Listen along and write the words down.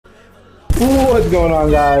What's going on,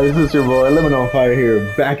 guys? It's your boy Lemon on Fire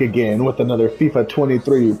here, back again with another FIFA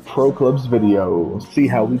 23 Pro Clubs video. See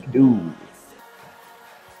how we do.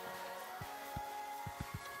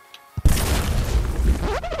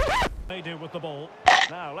 They do with the ball.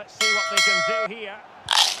 Now let's see what they can do here.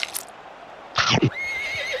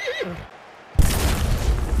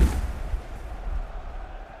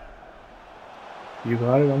 You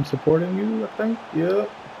got it. I'm supporting you, I think. Yeah.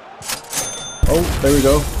 Oh, there we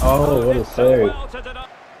go. Oh, what a save.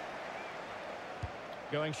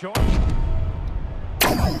 Going short.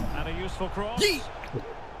 And a useful cross.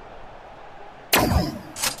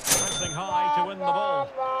 Pressing high to win the ball.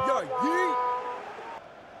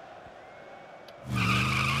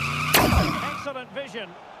 Excellent vision.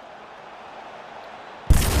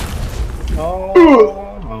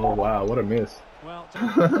 Oh, wow, what a miss. Well,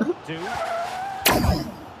 do.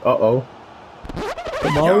 Uh-oh.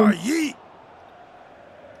 Come on.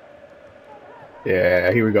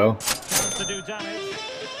 Yeah, here we go. Chance to do damage.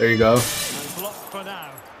 There you go. And blocked for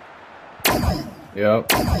now. Yep.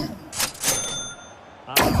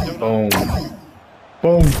 Boom.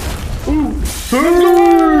 Boom. Ooh.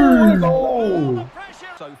 Oh.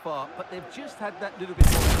 So far, but they've just had that little bit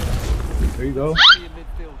more There you go. in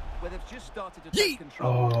midfield where they've just started to take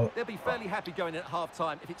control. Oh. They'll be fairly happy going at half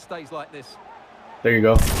time if it stays like this. There you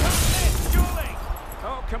go. Surely.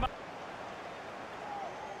 Oh, come on.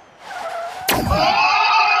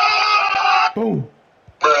 Boom.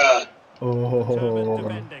 Oh.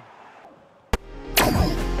 Defending.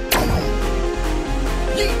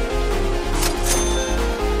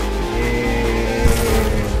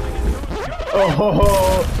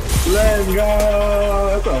 Oh, let's go.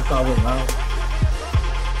 That's what I'm talking about.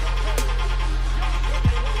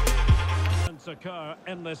 Occur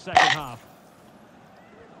in the second half.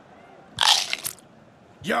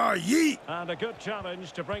 Yeah, yeet. And a good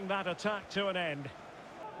challenge to bring that attack to an end.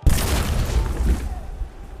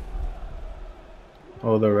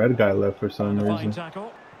 Oh, the red guy left for some Fine reason.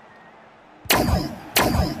 tackle.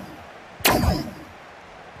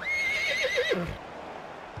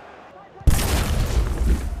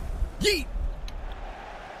 Yeet.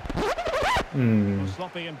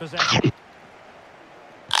 Sloppy in possession.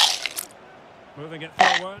 Moving it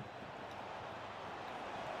forward.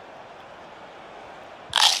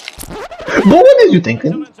 What did you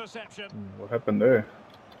thinking? Interception. What happened there?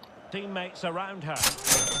 Teammates around her.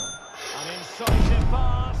 An incisive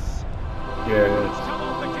pass. Yeah. It's come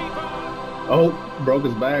off the keeper. Oh, broke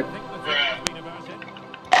his back. I think the field has been averted.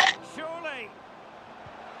 Surely.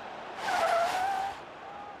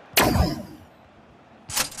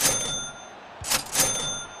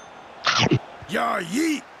 Yeah,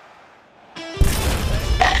 yeet.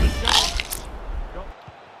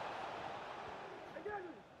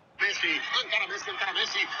 Messi, encara Messi, encara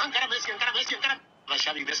Messi, encara Messi, encara Messi, encara...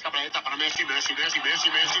 Lasciare Messi capeletta para Messi, Messi, Messi, Messi,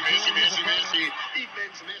 Messi, Messi, Messi, Messi,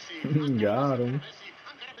 immens Messi. Got him.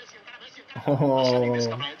 Encara Messi, encara Messi, encara... Oh. Lasciare Messi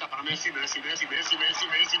capeletta para Messi, Messi, Messi, Messi, Messi,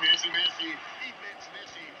 Messi, Messi, Messi, immens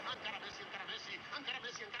Messi, encara Messi, encara Messi, encara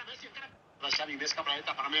Messi, encara Messi, encara... Lasciare Messi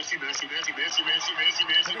capeletta para Messi, Messi, Messi, Messi, Messi, Messi,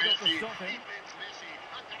 Messi, Messi, immens Messi,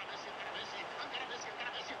 encara Messi, encara Messi, encara Messi,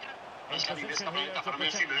 encara Messi, encara... Lasciare Messi capeletta para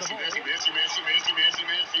Messi, Messi, Messi, Messi, Messi, Messi, Messi,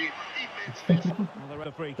 Messi, immens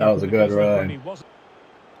Messi. That was a good run.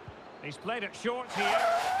 He's played it short here.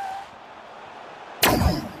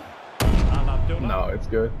 No, it's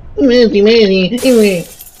good. And with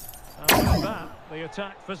that, the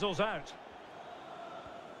attack fizzles out.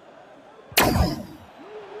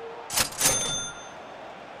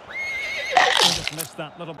 Just missed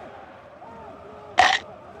that little.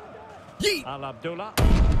 Al Abdullah.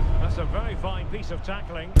 That's a very fine piece of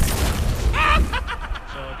tackling.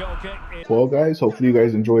 So a goal kick. Well, guys, hopefully you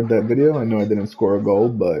guys enjoyed that video. I know I didn't score a goal,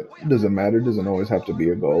 but it doesn't matter. It doesn't always have to be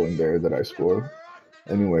a goal in there that I score.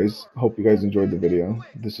 Anyways, hope you guys enjoyed the video.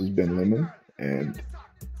 This has been Lemon, and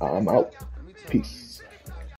I'm out. Peace.